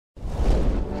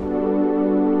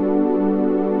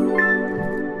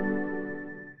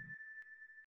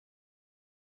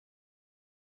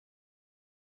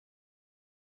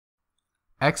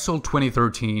Excel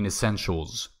 2013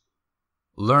 Essentials.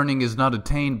 Learning is not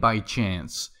attained by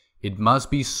chance. It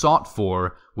must be sought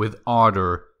for with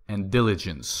ardor and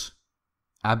diligence.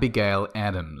 Abigail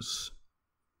Adams.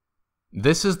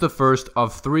 This is the first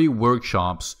of 3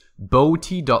 workshops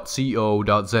bot.co.za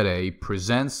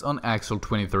presents on Excel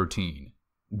 2013.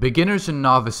 Beginners and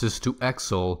novices to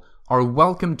Excel are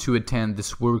welcome to attend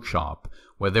this workshop,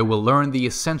 where they will learn the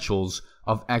essentials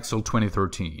of Excel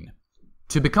 2013.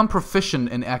 To become proficient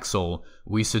in Excel,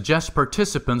 we suggest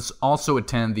participants also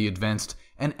attend the Advanced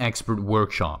and Expert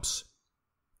workshops.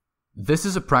 This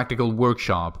is a practical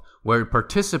workshop where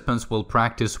participants will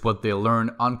practice what they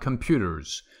learn on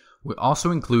computers. We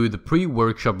also include the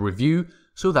pre-workshop review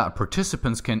so that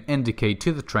participants can indicate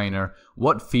to the trainer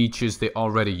what features they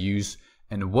already use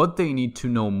and what they need to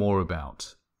know more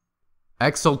about.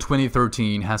 Excel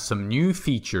 2013 has some new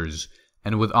features,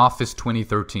 and with Office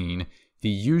 2013, the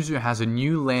user has a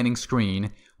new landing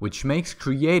screen which makes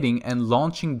creating and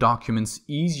launching documents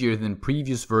easier than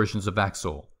previous versions of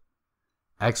Excel.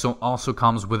 Excel also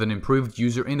comes with an improved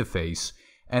user interface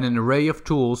and an array of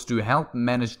tools to help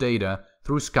manage data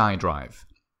through SkyDrive.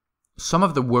 Some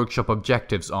of the workshop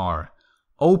objectives are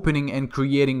opening and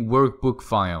creating workbook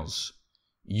files,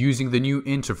 using the new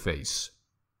interface,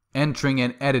 entering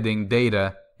and editing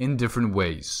data in different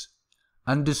ways,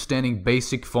 understanding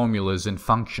basic formulas and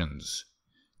functions,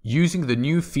 using the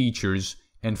new features,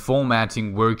 and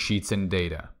formatting worksheets and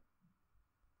data.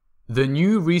 The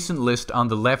new recent list on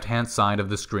the left-hand side of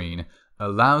the screen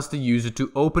allows the user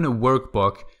to open a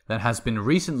workbook that has been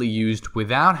recently used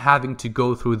without having to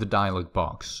go through the dialog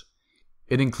box.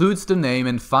 It includes the name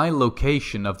and file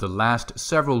location of the last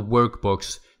several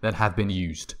workbooks that have been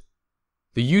used.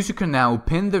 The user can now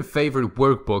pin their favorite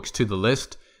workbooks to the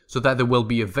list so that they will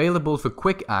be available for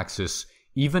quick access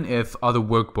even if other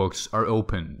workbooks are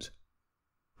opened.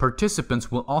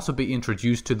 Participants will also be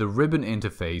introduced to the ribbon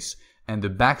interface and the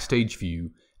backstage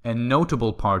view and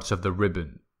notable parts of the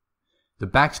ribbon. The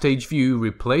backstage view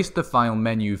replaced the file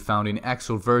menu found in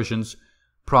Excel versions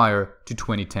prior to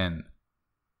 2010.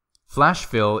 Flash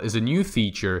Fill is a new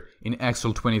feature in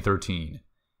Excel 2013.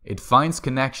 It finds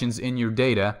connections in your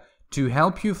data to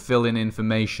help you fill in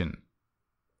information.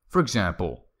 For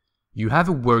example, you have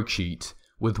a worksheet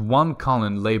with one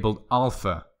column labeled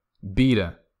Alpha,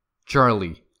 Beta,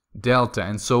 Charlie, Delta,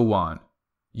 and so on.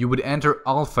 You would enter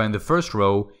Alpha in the first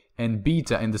row and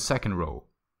Beta in the second row.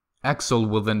 Excel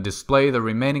will then display the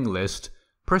remaining list.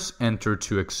 Press Enter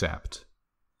to accept.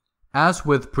 As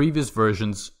with previous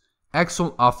versions,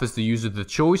 Excel offers the user the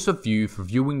choice of view for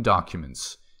viewing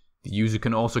documents. The user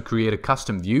can also create a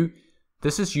custom view.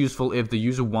 This is useful if the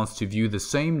user wants to view the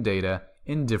same data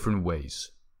in different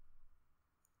ways.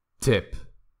 Tip: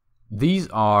 these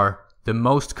are the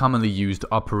most commonly used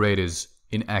operators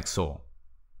in Excel.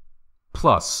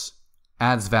 Plus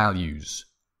adds values,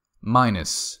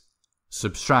 minus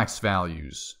subtracts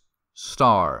values,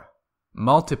 star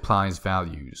multiplies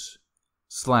values,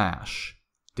 slash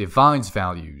divides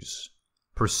values,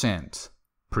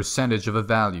 percentage of a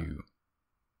value,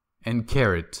 and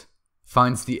caret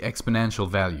finds the exponential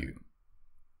value.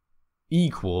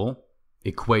 Equal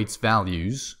equates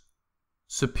values.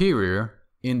 Superior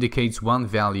indicates one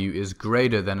value is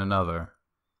greater than another.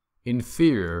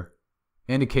 Inferior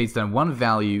indicates that one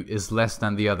value is less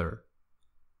than the other.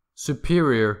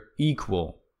 Superior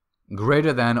equal,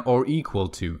 greater than or equal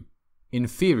to.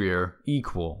 Inferior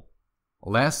equal,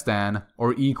 less than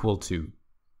or equal to.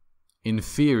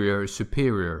 Inferior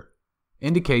superior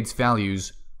indicates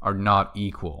values are not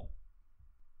equal.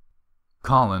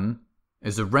 Colon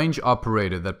is a range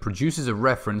operator that produces a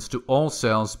reference to all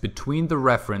cells between the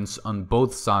reference on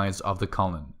both sides of the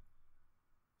column.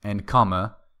 And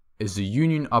comma is a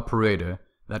union operator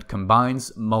that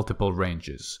combines multiple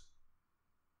ranges.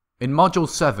 In Module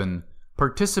 7,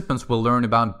 participants will learn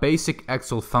about basic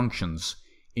Excel functions,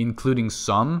 including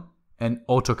sum and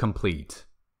autocomplete.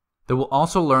 They will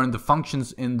also learn the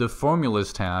functions in the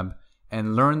Formulas tab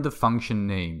and learn the function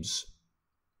names.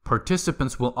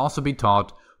 Participants will also be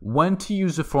taught when to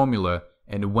use a formula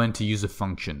and when to use a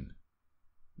function.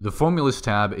 The Formulas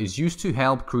tab is used to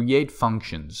help create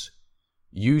functions.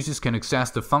 Users can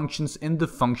access the functions in the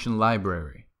function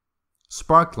library.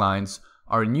 Sparklines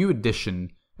are a new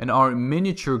addition and are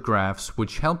miniature graphs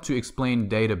which help to explain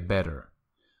data better.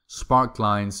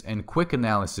 Sparklines and quick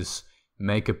analysis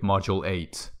make up Module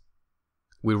 8.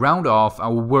 We round off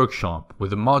our workshop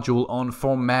with a module on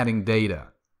formatting data,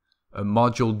 a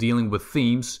module dealing with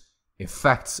themes,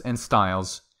 effects and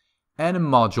styles, and a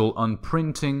module on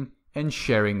printing and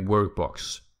sharing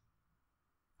workbooks.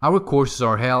 Our courses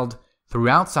are held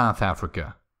throughout South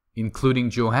Africa,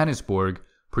 including Johannesburg,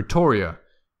 Pretoria,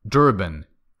 Durban,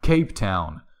 Cape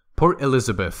Town, Port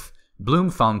Elizabeth,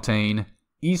 Bloemfontein,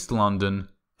 East London,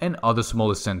 and other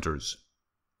smaller centers.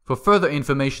 For further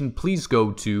information, please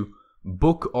go to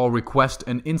book or request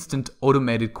an instant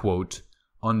automated quote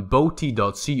on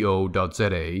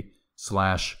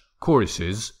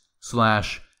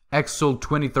boti.co.za/courses/Excel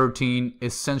 2013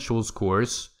 Essentials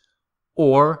course,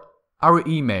 or our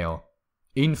email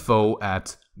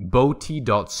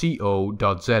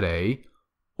info@boti.co.za,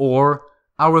 or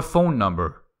our phone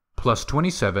number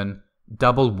 +27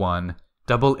 11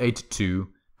 882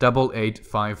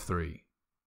 8853.